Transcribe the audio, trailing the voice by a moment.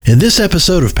in this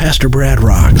episode of Pastor Brad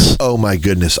Rocks. Oh my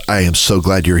goodness, I am so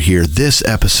glad you're here. This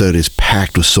episode is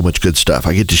packed with so much good stuff.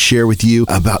 I get to share with you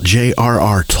about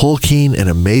J.R.R. Tolkien, an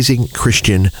amazing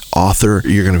Christian author.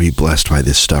 You're going to be blessed by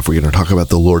this stuff. We're going to talk about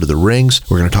the Lord of the Rings.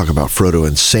 We're going to talk about Frodo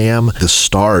and Sam, the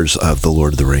stars of the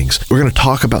Lord of the Rings. We're going to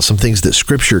talk about some things that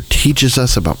Scripture teaches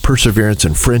us about perseverance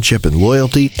and friendship and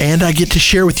loyalty. And I get to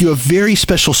share with you a very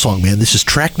special song, man. This is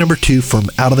track number 2 from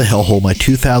Out of the Hellhole, my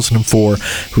 2004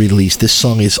 release. This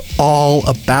song is all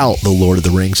about the Lord of the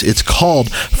Rings. It's called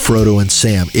Frodo and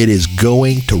Sam. It is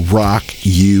going to rock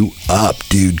you up,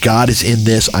 dude. God is in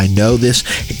this. I know this.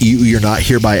 You're not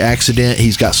here by accident.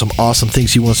 He's got some awesome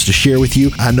things he wants to share with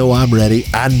you. I know I'm ready.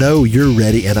 I know you're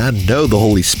ready. And I know the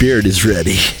Holy Spirit is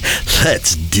ready.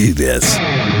 Let's do this.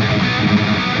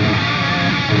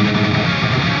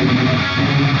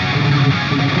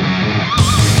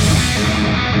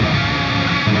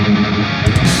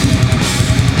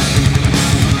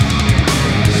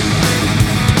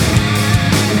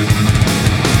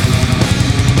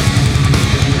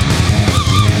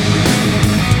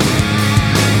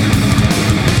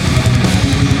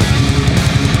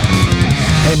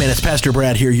 It's Pastor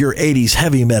Brad here, your 80s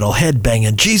heavy metal,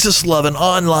 headbanging, Jesus-loving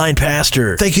online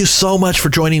pastor. Thank you so much for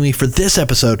joining me for this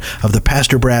episode of the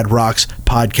Pastor Brad Rocks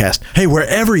podcast. Hey,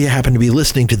 wherever you happen to be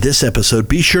listening to this episode,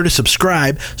 be sure to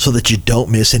subscribe so that you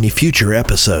don't miss any future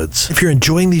episodes. If you're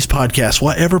enjoying these podcasts,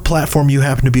 whatever platform you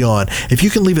happen to be on, if you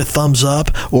can leave a thumbs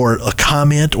up or a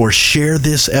comment or share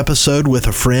this episode with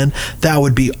a friend, that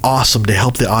would be awesome to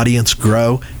help the audience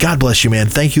grow. God bless you, man.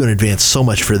 Thank you in advance so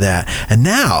much for that. And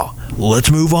now,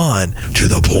 let's move on to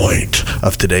the point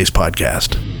of today's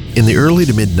podcast. In the early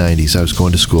to mid-90s, I was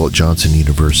going to school at Johnson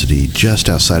University just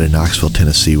outside of Knoxville,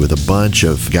 Tennessee, with a bunch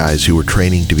of guys who were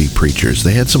training to be preachers.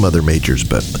 They had some other majors,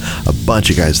 but a bunch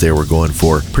of guys there were going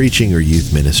for preaching or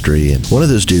youth ministry. And one of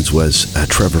those dudes was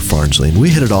Trevor Farnsley, and we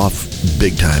hit it off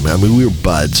big time. I mean, we were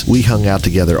buds. We hung out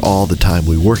together all the time.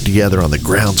 We worked together on the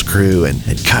grounds crew and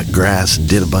cut grass and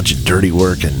did a bunch of dirty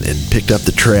work and picked up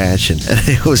the trash. And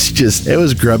it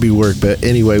was grubby work. But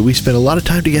anyway, we spent a lot of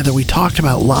time together. We talked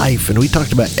about life, and we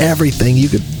talked about everything you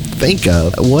could think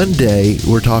of. One day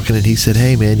we're talking and he said,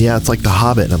 "Hey man, yeah, it's like The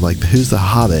Hobbit." And I'm like, "Who's The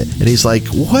Hobbit?" And he's like,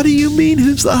 "What do you mean,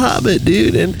 who's The Hobbit,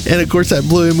 dude?" And of course that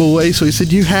blew him away. So he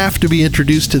said, "You have to be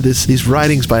introduced to these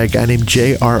writings by a guy named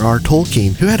J.R.R.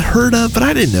 Tolkien, who I'd heard of, but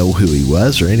I didn't know who he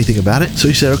was or anything about it." So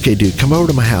he said, "Okay, dude, come over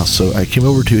to my house." So I came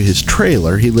over to his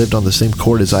trailer. He lived on the same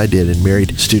court as I did and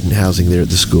married student housing there at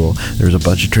the school. There was a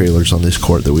bunch of trailers on this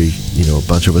court that a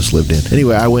bunch of us lived in.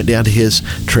 Anyway, I went down to his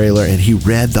trailer and he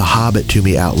read The Hobbit to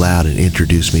me out loud and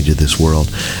introduced me to this world.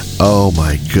 Oh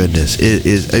my goodness. It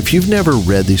is, if you've never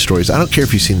read these stories, I don't care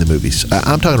if you've seen the movies.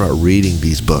 I'm talking about reading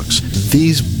these books.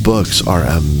 These books are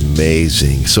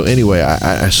amazing. So anyway,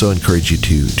 I so encourage you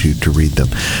to read them.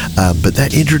 But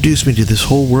that introduced me to this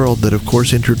whole world that of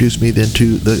course introduced me then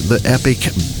to the epic,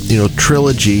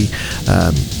 trilogy.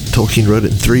 Tolkien wrote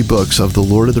it in 3 books of the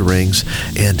Lord of the Rings,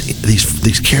 and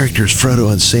these characters, Frodo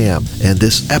and Sam. And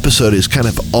this episode is kind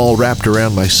of all wrapped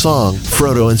around my song,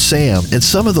 Frodo and Sam, and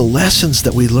some of the lessons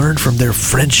that we learned from their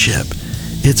friendship.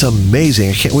 It's amazing.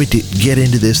 I can't wait to get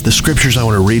into this. The scriptures I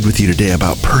want to read with you today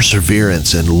about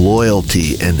perseverance and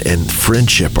loyalty and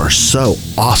friendship are so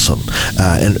awesome.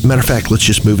 And matter of fact, let's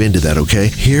just move into that, okay?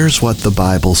 Here's what the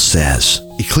Bible says.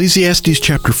 Ecclesiastes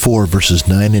chapter 4, verses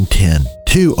 9 and 10.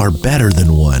 2 are better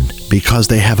than 1 because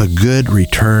they have a good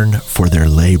return for their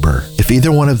labor. If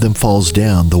either one of them falls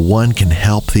down, the one can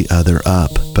help the other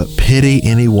up. But pity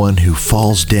anyone who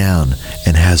falls down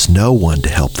and has no one to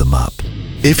help them up.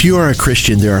 If you are a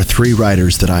Christian, there are 3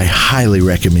 writers that I highly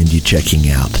recommend you checking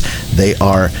out. They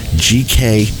are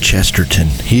G.K. Chesterton.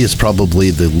 He is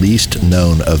probably the least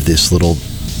known of this little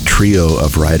trio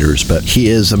of writers, but he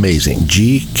is amazing.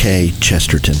 G.K.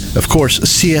 Chesterton. Of course,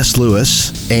 C.S.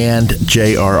 Lewis and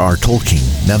J.R.R.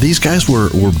 Tolkien. Now, these guys were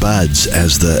buds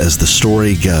as the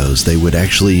story goes. They would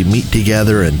actually meet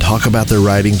together and talk about their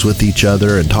writings with each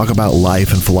other and talk about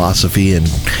life and philosophy and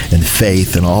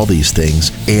faith and all these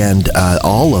things. And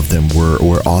all of them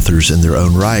were authors in their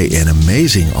own right and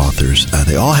amazing authors.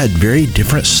 They all had very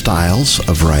different styles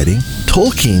of writing.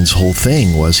 Tolkien's whole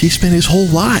thing was he spent his whole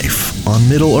life on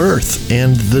Middle-earth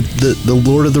and the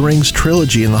Lord of the Rings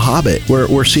trilogy and The Hobbit,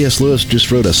 where C.S. Lewis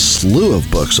just wrote a slew of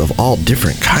books of all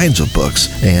different kinds of books.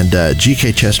 And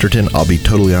G.K. Chesterton, I'll be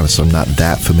totally honest, I'm not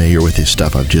that familiar with his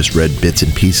stuff. I've just read bits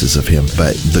and pieces of him.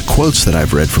 But the quotes that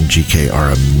I've read from G.K.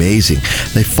 are amazing.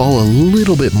 They fall a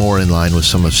little bit more in line with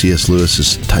some of C.S.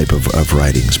 Lewis's type of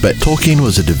writings. But Tolkien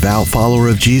was a devout follower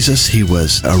of Jesus. He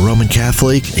was a Roman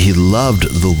Catholic. He loved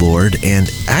the Lord,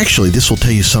 And actually, this will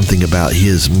tell you something about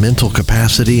his mental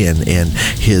capacity and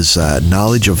his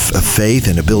knowledge of faith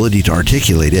and ability to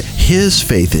articulate it. His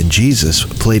faith in Jesus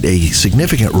played a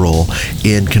significant role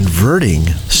in converting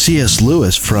C.S.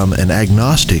 Lewis from an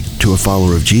agnostic to a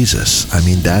follower of Jesus. I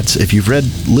mean, if you've read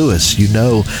Lewis, you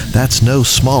know that's no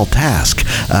small task.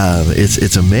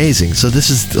 It's amazing. So this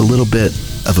is a little bit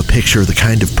of a picture of the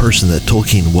kind of person that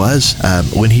Tolkien was.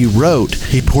 When he wrote,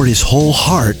 he poured his whole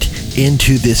heart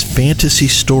into this fantasy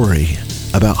story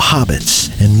about hobbits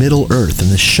and Middle-earth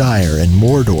and the Shire and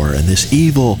Mordor and this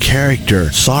evil character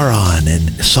Sauron and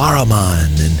Saruman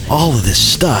and all of this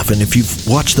stuff. And if you've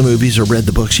watched the movies or read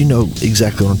the books, you know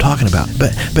exactly what I'm talking about.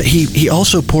 But he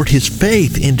also poured his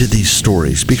faith into these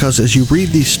stories, because as you read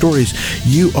these stories,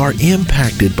 you are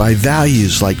impacted by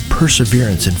values like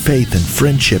perseverance and faith and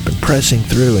friendship and pressing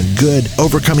through and good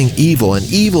overcoming evil, and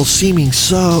evil seeming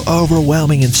so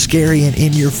overwhelming and scary and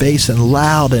in your face and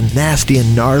loud and nasty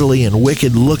and gnarly and wicked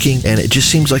looking, and it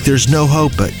just seems like there's no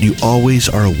hope, but you always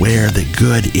are aware that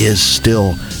good is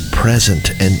still present,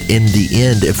 and in the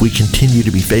end, if we continue to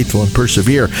be faithful and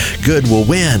persevere, good will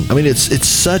win. I mean, it's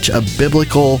such a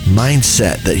biblical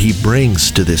mindset that he brings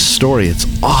to this story. It's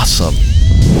awesome.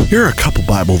 Here are a couple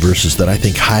Bible verses that I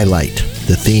think highlight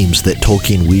the themes that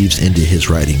Tolkien weaves into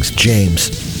his writings.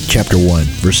 James chapter 1,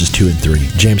 verses 2 and 3.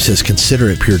 James says, "Consider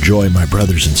it pure joy, my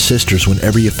brothers and sisters,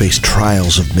 whenever you face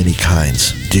trials of many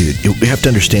kinds." Dude, we have to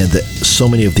understand that so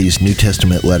many of these New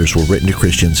Testament letters were written to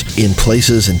Christians in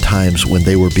places and times when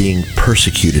they were being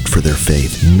persecuted for their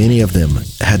faith. Many of them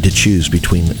had to choose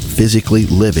between physically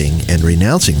living and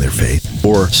renouncing their faith,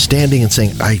 or standing and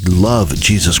saying, "I love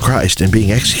Jesus Christ," and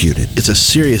being executed. It's a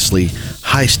seriously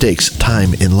high-stakes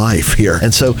time in life here.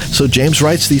 And so James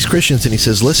writes these Christians and he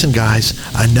says, listen, guys,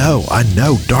 I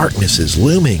know darkness is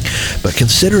looming, but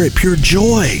consider it pure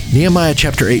joy. Nehemiah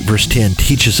chapter 8, verse 10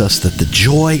 teaches us that the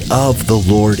joy of the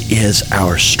Lord is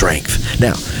our strength.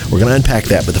 Now, we're going to unpack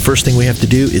that, but the first thing we have to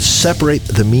do is separate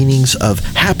the meanings of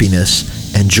happiness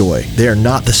and joy. They are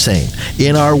not the same.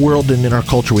 In our world and in our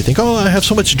culture, we think, oh, I have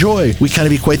so much joy. We kind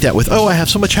of equate that with, oh, I have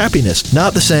so much happiness.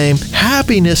 Not the same.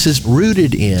 Happiness is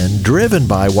rooted in, driven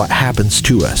by what happens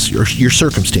to us, your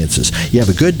circumstances. You have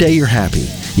a good day, you're happy.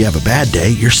 You have a bad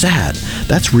day, you're sad.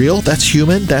 That's real. That's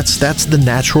human. That's the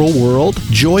natural world.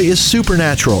 Joy is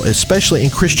supernatural, especially in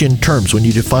Christian terms. When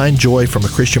you define joy from a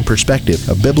Christian perspective,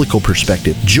 a biblical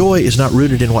perspective, joy is not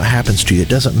rooted in what happens to you. It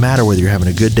doesn't matter whether you're having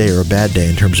a good day or a bad day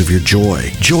in terms of your joy.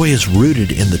 Joy is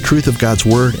rooted in the truth of God's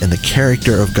word and the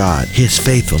character of God, his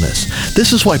faithfulness.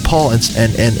 This is why Paul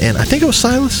and I think it was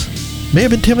Silas, may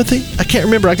have been Timothy, I can't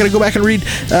remember. I got to go back and read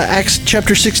Acts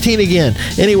chapter 16 again.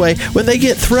 Anyway, when they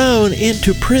get thrown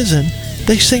into prison,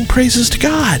 they sing praises to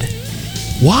God.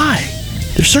 Why?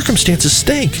 Their circumstances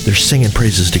stink. They're singing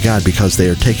praises to God because they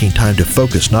are taking time to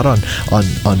focus not on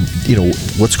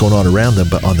what's going on around them,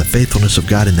 but on the faithfulness of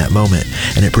God in that moment,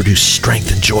 and it produced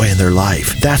strength and joy in their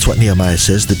life. That's what Nehemiah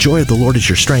says. The joy of the Lord is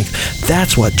your strength.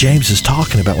 That's what James is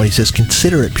talking about when he says,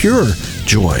 consider it pure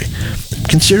joy.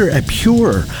 Consider it a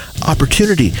pure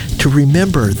opportunity to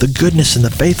remember the goodness and the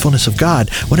faithfulness of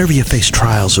God whenever you face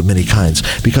trials of many kinds,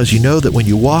 because you know that when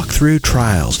you walk through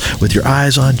trials with your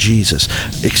eyes on Jesus,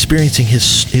 experiencing his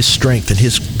strength and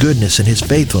his goodness and his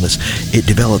faithfulness, it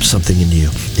develops something in you.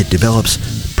 It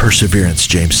develops perseverance,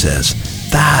 James says.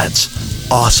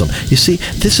 That's awesome. You see,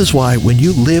 this is why when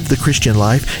you live the Christian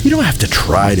life, you don't have to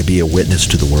try to be a witness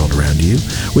to the world around you.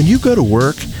 When you go to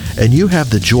work and you have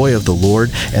the joy of the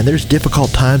Lord, and there's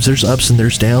difficult times, there's ups and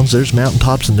there's downs, there's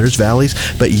mountaintops and there's valleys,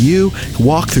 but you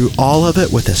walk through all of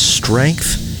it with a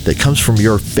strength that comes from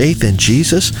your faith in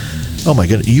Jesus, oh my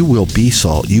goodness, you will be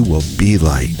salt, you will be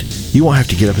light. You won't have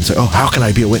to get up and say, oh, how can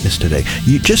I be a witness today?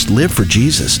 You just live for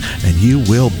Jesus, and you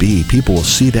will be. People will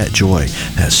see that joy,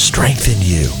 that strength in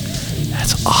you.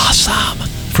 That's awesome.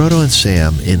 Frodo and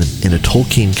Sam, in a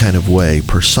Tolkien kind of way,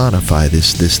 personify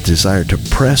this desire to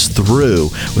press through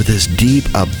with this deep,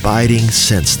 abiding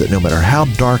sense that no matter how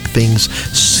dark things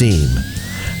seem,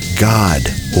 God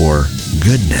or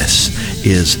goodness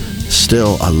is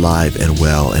still alive and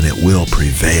well, and it will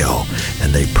prevail.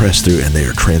 And they press through, and they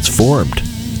are transformed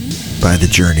by the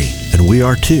journey. And we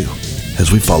are too,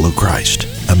 as we follow Christ.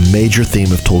 A major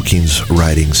theme of Tolkien's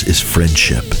writings is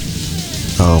friendship.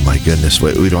 Oh my goodness,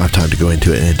 we don't have time to go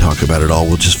into it and talk about it all.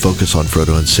 We'll just focus on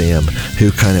Frodo and Sam,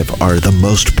 who kind of are the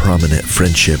most prominent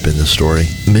friendship in the story.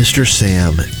 Mr.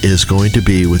 Sam is going to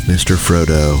be with Mr.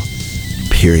 Frodo,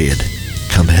 period.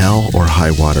 Come hell or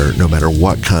high water, no matter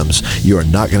what comes, you are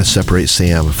not going to separate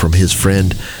Sam from his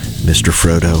friend Mr.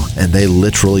 Frodo, and they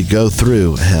literally go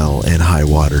through hell and high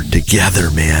water together,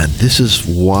 man. This is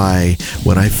why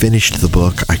when I finished the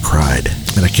book, I cried.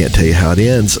 And I can't tell you how it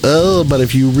ends. Oh, but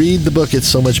if you read the book, it's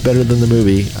so much better than the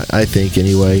movie, I think,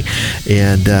 anyway.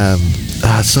 And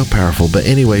it's so powerful. But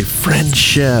anyway,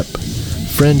 friendship.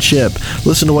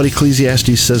 Listen to what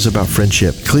Ecclesiastes says about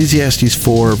friendship. Ecclesiastes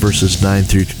 4, verses 9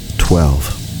 through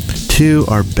 12. 2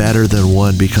 are better than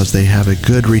 1 because they have a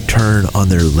good return on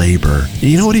their labor.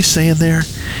 You know what he's saying there?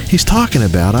 He's talking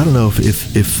about, I don't know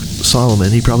if Solomon,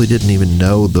 he probably didn't even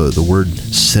know the word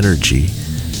synergy,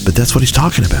 but that's what he's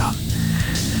talking about.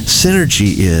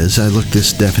 Synergy is, I looked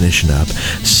this definition up,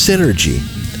 synergy,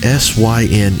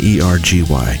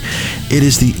 S-Y-N-E-R-G-Y. It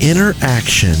is the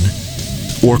interaction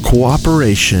or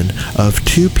cooperation of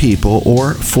two people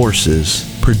or forces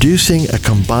producing a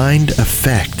combined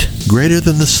effect greater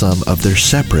than the sum of their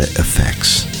separate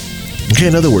effects. Okay,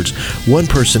 in other words, one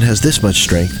person has this much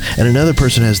strength and another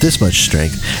person has this much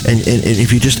strength, and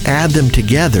if you just add them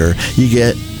together, you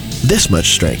get this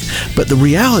much strength. But the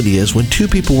reality is, when two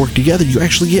people work together, you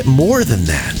actually get more than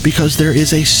that, because there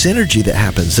is a synergy that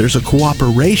happens. There's a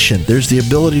cooperation. There's the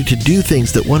ability to do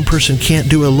things that one person can't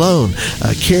do alone,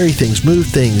 carry things, move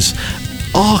things,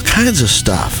 all kinds of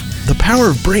stuff. The power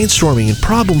of brainstorming and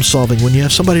problem solving when you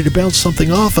have somebody to bounce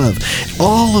something off of.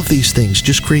 All of these things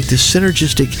just create this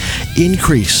synergistic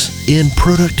increase in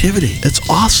productivity. It's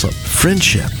awesome.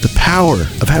 Friendship, the power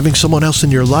of having someone else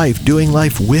in your life doing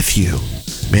life with you.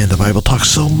 Man, the Bible talks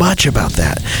so much about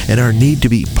that and our need to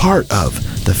be part of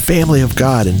the family of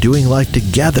God and doing life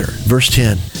together. Verse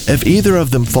 10, if either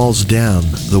of them falls down,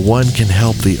 the one can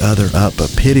help the other up,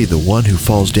 but pity the one who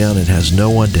falls down and has no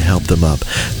one to help them up.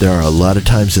 There are a lot of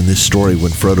times in this story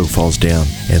when Frodo falls down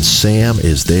and Sam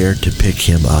is there to pick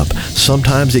him up.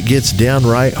 Sometimes it gets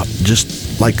downright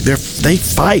just like they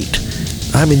fight.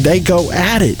 I mean, they go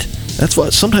at it. That's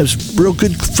what sometimes real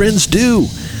good friends do.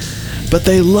 But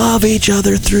they love each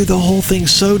other through the whole thing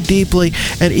so deeply.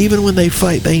 And even when they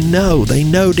fight, they know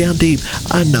down deep,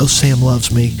 I know Sam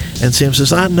loves me. And Sam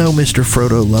says, I know Mr.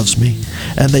 Frodo loves me.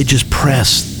 And they just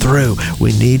press through.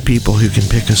 We need people who can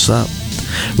pick us up.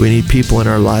 We need people in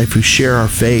our life who share our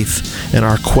faith and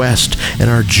our quest and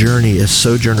our journey as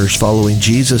sojourners following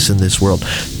Jesus in this world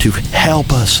to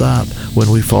help us up when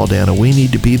we fall down. And we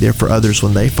need to be there for others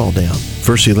when they fall down.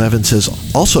 Verse 11 says,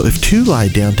 also, if two lie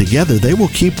down together, they will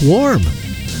keep warm.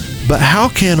 But how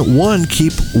can one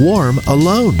keep warm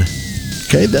alone?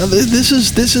 Okay, now this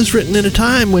is written in a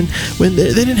time when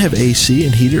they didn't have AC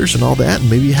and heaters and all that, and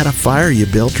maybe you had a fire you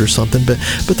built or something, but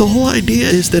the whole idea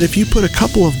is that if you put a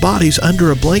couple of bodies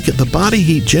under a blanket, the body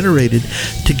heat generated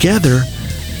together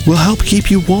will help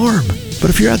keep you warm.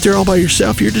 But if you're out there all by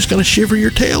yourself, you're just going to shiver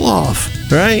your tail off,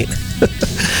 right?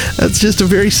 That's just a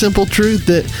very simple truth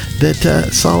that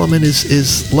Solomon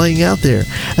is laying out there.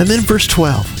 And then verse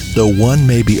 12, though one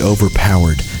may be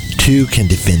overpowered, two can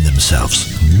defend themselves.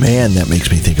 Man, that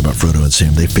makes me think about Frodo and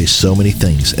Sam. They faced so many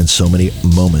things and so many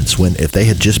moments when if they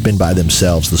had just been by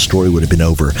themselves, the story would have been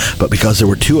over. But because there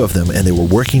were two of them and they were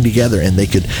working together and they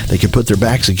could put their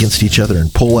backs against each other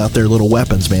and pull out their little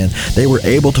weapons, man, they were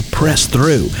able to press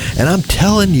through. And I'm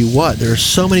telling you what, there are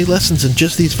so many lessons in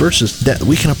just these verses that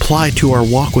we can apply to our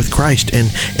walk with Christ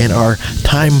and our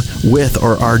time with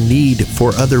or our need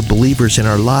for other believers in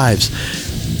our lives.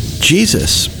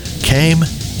 Jesus came,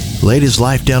 laid his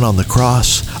life down on the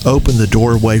cross, opened the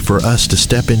doorway for us to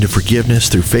step into forgiveness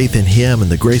through faith in him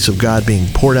and the grace of God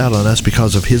being poured out on us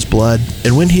because of his blood.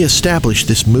 And when he established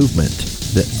this movement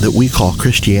that we call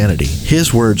Christianity,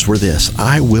 his words were this,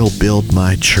 I will build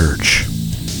my church.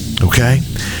 Okay?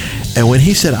 And when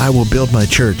he said, I will build my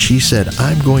church, he said,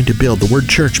 I'm going to build. The word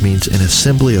church means an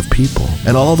assembly of people.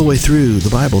 And all the way through the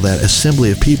Bible, that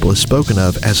assembly of people is spoken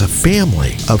of as a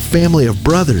family of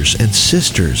brothers and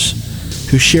sisters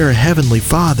who share a heavenly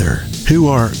Father, who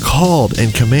are called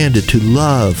and commanded to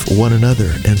love one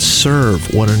another and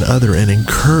serve one another and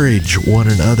encourage one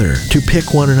another, to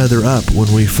pick one another up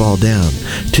when we fall down,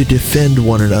 to defend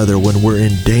one another when we're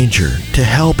in danger, to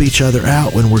help each other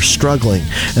out when we're struggling.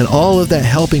 And all of that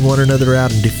helping one another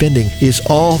out and defending is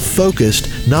all focused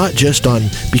not just on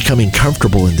becoming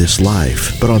comfortable in this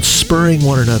life, but on spurring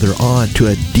one another on to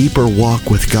a deeper walk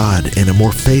with God and a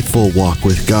more faithful walk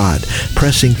with God,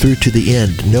 pressing through to the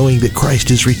end, knowing that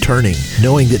Christ is returning,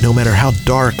 knowing that no matter how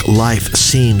dark life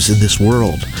seems in this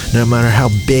world, no matter how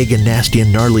big and nasty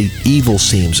and gnarly evil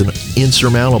seems and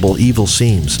insurmountable evil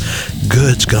seems,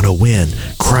 good's gonna win.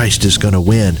 Christ is gonna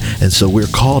win. And so we're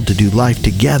called to do life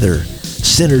together,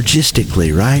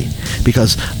 synergistically, right?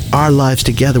 Because our lives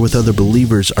together with other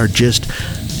believers are just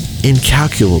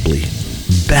incalculably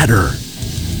better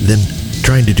than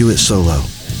trying to do it solo.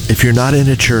 If you're not in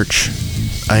a church,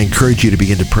 I encourage you to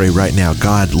begin to pray right now.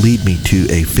 God, lead me to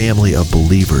a family of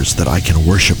believers that I can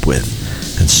worship with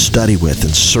and study with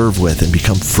and serve with and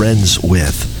become friends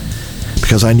with.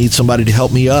 Because I need somebody to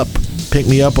help me up, pick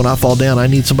me up when I fall down. I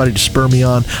need somebody to spur me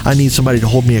on. I need somebody to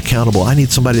hold me accountable. I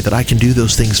need somebody that I can do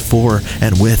those things for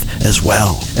and with as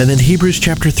well. And then Hebrews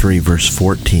chapter 3, verse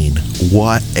 14.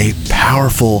 What a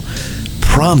powerful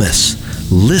promise.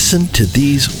 Listen to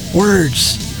these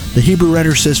words. The Hebrew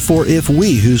writer says, for if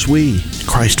we, who's we?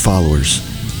 Christ followers,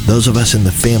 those of us in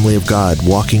the family of God,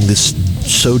 walking this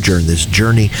sojourn, this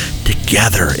journey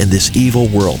together in this evil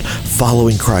world,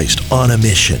 following Christ on a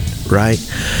mission, right?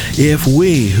 If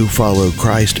we who follow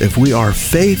Christ, if we are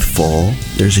faithful,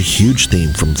 there's a huge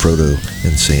theme from Frodo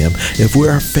and Sam. If we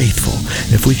are faithful,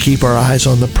 if we keep our eyes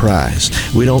on the prize,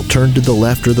 we don't turn to the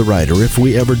left or the right, or if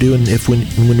we ever do, and if when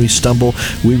we stumble,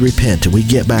 we repent and we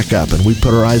get back up and we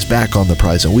put our eyes back on the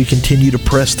prize and we continue to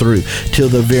press through till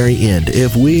the very end.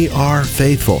 If we are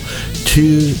faithful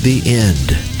to the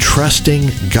end, trusting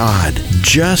God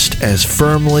just as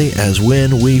firmly as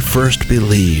when we first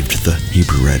believed, the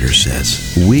Hebrew writer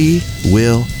says, we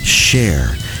will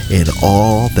share in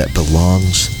all that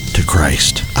belongs to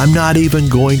Christ. I'm not even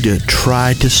going to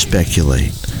try to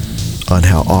speculate on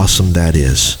how awesome that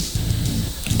is.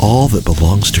 All that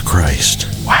belongs to Christ.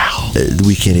 Wow.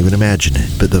 We can't even imagine it.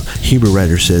 But the Hebrew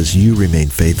writer says, you remain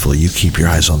faithful. You keep your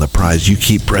eyes on the prize. You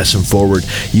keep pressing forward.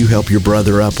 You help your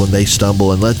brother up when they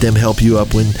stumble and let them help you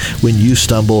up when you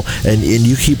stumble. And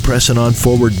you keep pressing on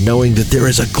forward knowing that there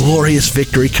is a glorious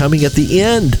victory coming at the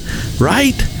end.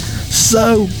 Right?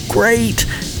 So great.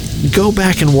 Go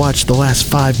back and watch the last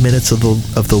 5 minutes of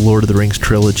the Lord of the Rings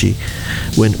trilogy,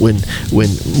 when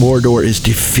Mordor is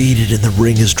defeated and the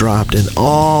ring is dropped and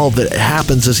all that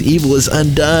happens as evil is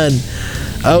undone.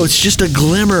 Oh, it's just a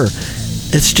glimmer.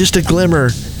 It's just a glimmer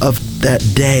of that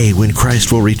day when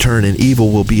Christ will return and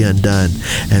evil will be undone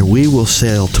and we will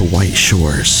sail to white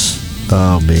shores.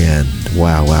 Oh, man.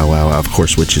 Wow. Of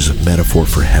course, which is a metaphor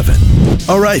for heaven.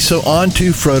 All right, so on to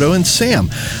Frodo and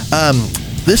Sam.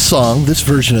 This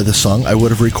version of the song, I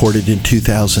would have recorded in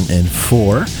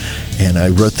 2004, and I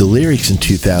wrote the lyrics in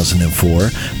 2004,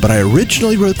 but I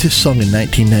originally wrote this song in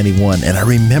 1991, and I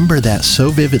remember that so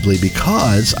vividly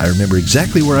because I remember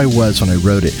exactly where I was when I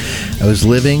wrote it. I was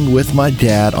living with my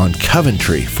dad on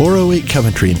Coventry, 408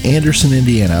 Coventry in Anderson,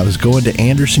 Indiana. I was going to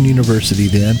Anderson University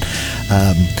then,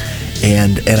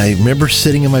 and I remember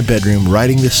sitting in my bedroom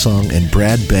writing this song, and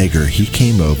Brad Beggar, he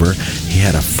came over. He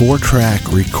had a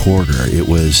 4-track recorder. It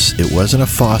wasn't a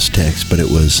Fostex, but it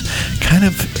was kind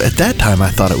of, at that time I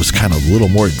thought it was kind of a little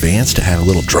more advanced. It had a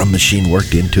little drum machine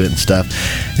worked into it and stuff.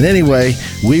 And anyway,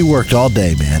 we worked all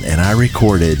day, man, and I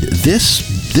recorded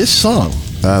this song.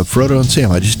 Frodo and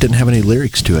Sam. I just didn't have any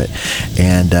lyrics to it.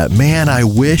 And man, I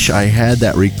wish I had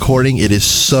that recording. It is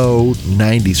so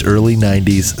 90s, early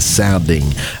 90s sounding.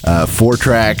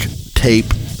 4-track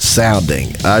tape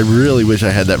sounding. I really wish I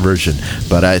had that version,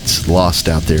 but it's lost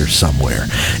out there somewhere.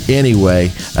 Anyway,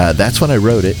 that's when I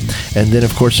wrote it. And then,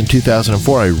 of course, in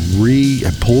 2004, I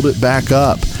pulled it back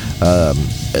up.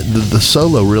 The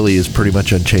solo really is pretty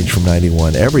much unchanged from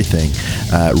 91. Everything.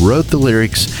 Wrote the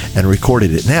lyrics and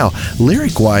recorded it. Now,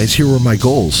 lyric-wise, here were my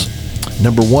goals.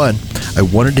 Number one, I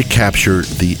wanted to capture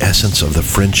the essence of the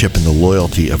friendship and the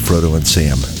loyalty of Frodo and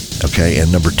Sam. Okay,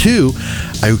 and number two,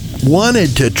 I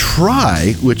wanted to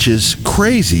try, which is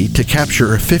crazy, to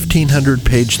capture a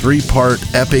 1,500-page,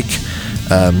 3-part epic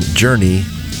journey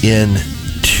in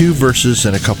 2 verses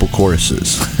and a couple choruses.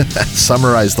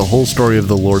 Summarize the whole story of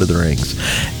the Lord of the Rings.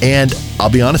 And I'll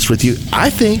be honest with you,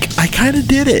 I think I kind of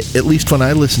did it. At least when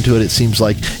I listen to it,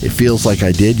 it feels like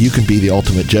I did. You can be the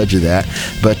ultimate judge of that.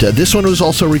 But this one was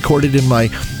also recorded in my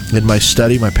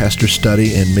study, my pastor's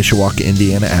study in Mishawaka,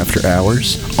 Indiana, after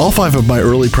hours. All 5 of my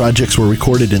early projects were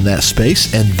recorded in that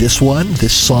space, and this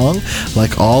song,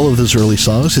 like all of those early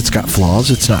songs, it's got flaws.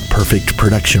 It's not perfect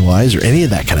production-wise or any of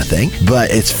that kind of thing,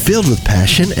 but it's filled with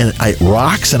passion, and it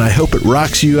rocks, and I hope it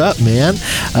rocks you up, man.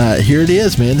 Here it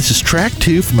is, man. This is track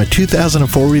 2 from my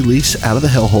 2004 release, Out of the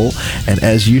Hellhole, and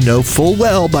as you know full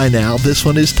well by now, this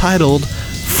one is titled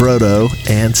Frodo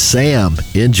and Sam.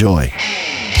 Enjoy.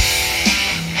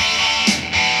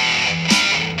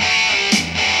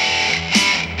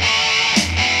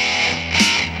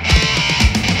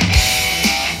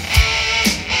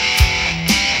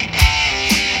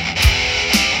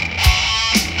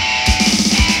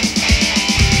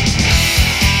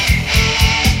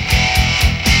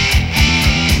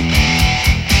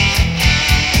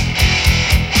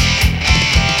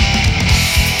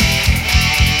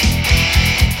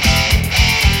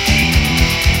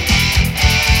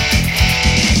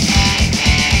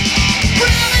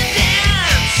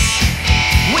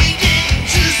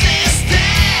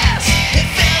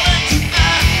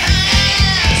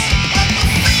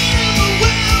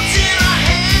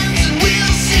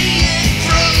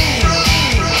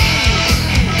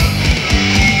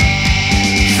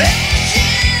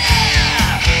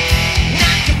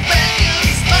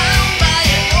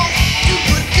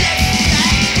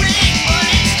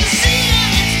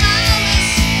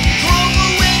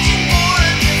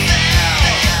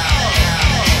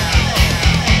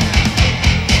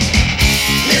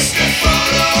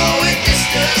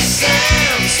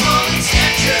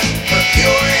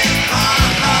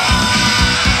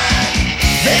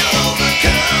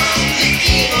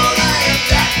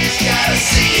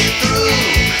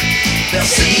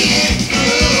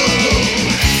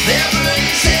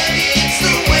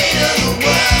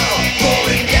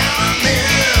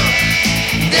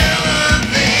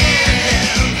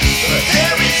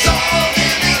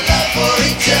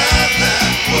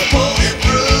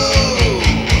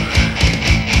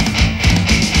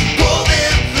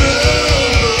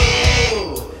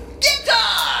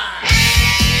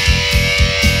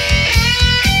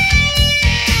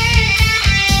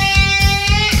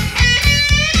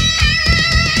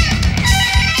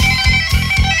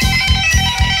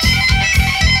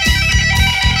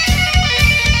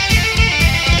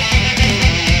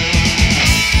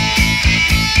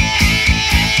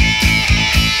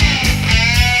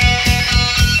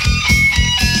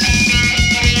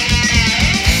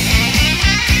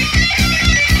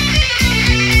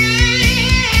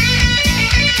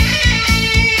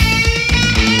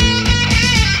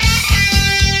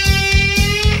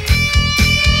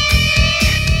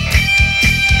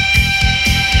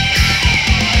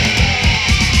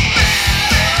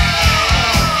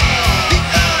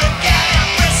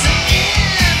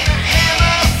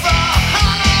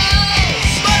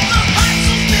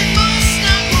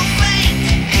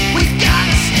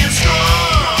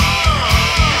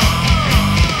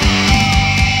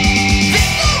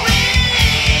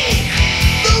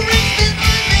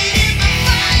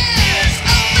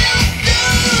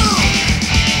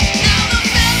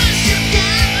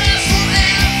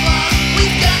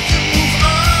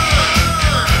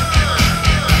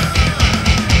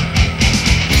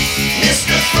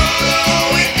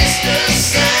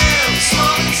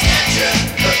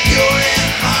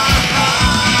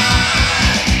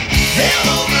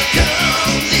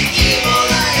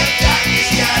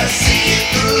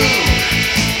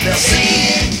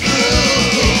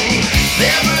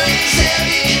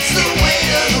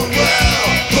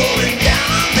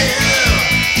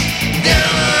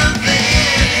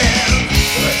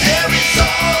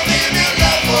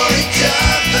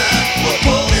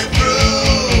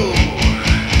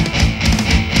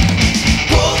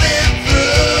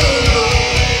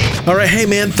 All right, hey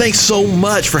man, thanks so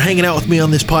much for hanging out with me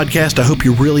on this podcast. I hope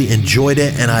you really enjoyed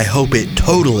it, and I hope it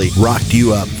totally rocked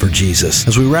you up for Jesus.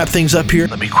 As we wrap things up here,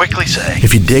 let me quickly say,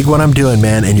 if you dig what I'm doing,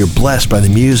 man, and you're blessed by the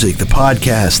music, the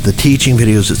podcast, the teaching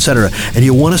videos, etc., and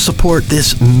you want to support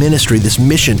this ministry, this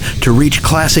mission to reach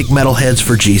classic metalheads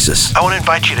for Jesus, I want to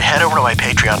invite you to head over to my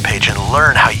Patreon page and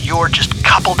learn how your just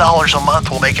couple dollars a month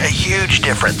will make a huge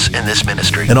difference in this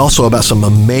ministry, and also about some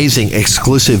amazing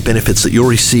exclusive benefits that you'll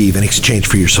receive in exchange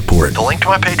for your support. The link to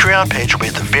my Patreon page will be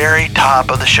at the very top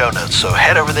of the show notes, so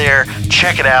head over there,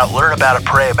 check it out, learn about it,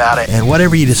 pray about it, and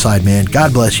whatever you decide, man,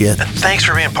 God bless you. And thanks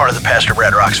for being part of the Pastor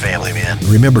Brad Rocks family, man.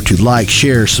 Remember to like,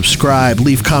 share, subscribe,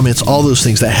 leave comments, all those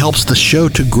things. That helps the show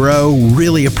to grow.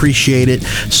 Really appreciate it.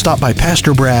 Stop by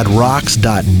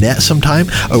PastorBradRocks.net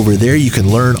sometime. Over there, you can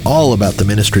learn all about the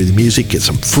ministry of the music, get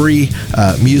some free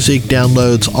music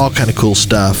downloads, all kind of cool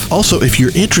stuff. Also, if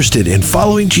you're interested in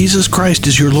following Jesus Christ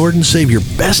as your Lord and Savior,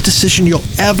 best decision you'll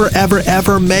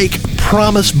ever make,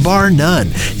 promise bar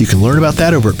none. You can learn about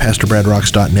that over at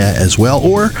PastorBradRocks.net as well,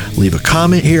 or leave a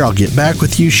comment here. I'll get back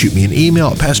with you. Shoot me an email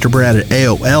at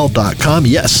PastorBrad@AOL.com.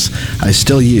 Yes, I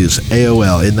still use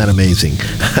AOL. Isn't that amazing?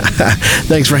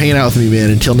 Thanks for hanging out with me,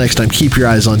 man. Until next time, keep your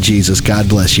eyes on Jesus. God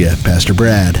bless you. Pastor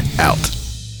Brad, out.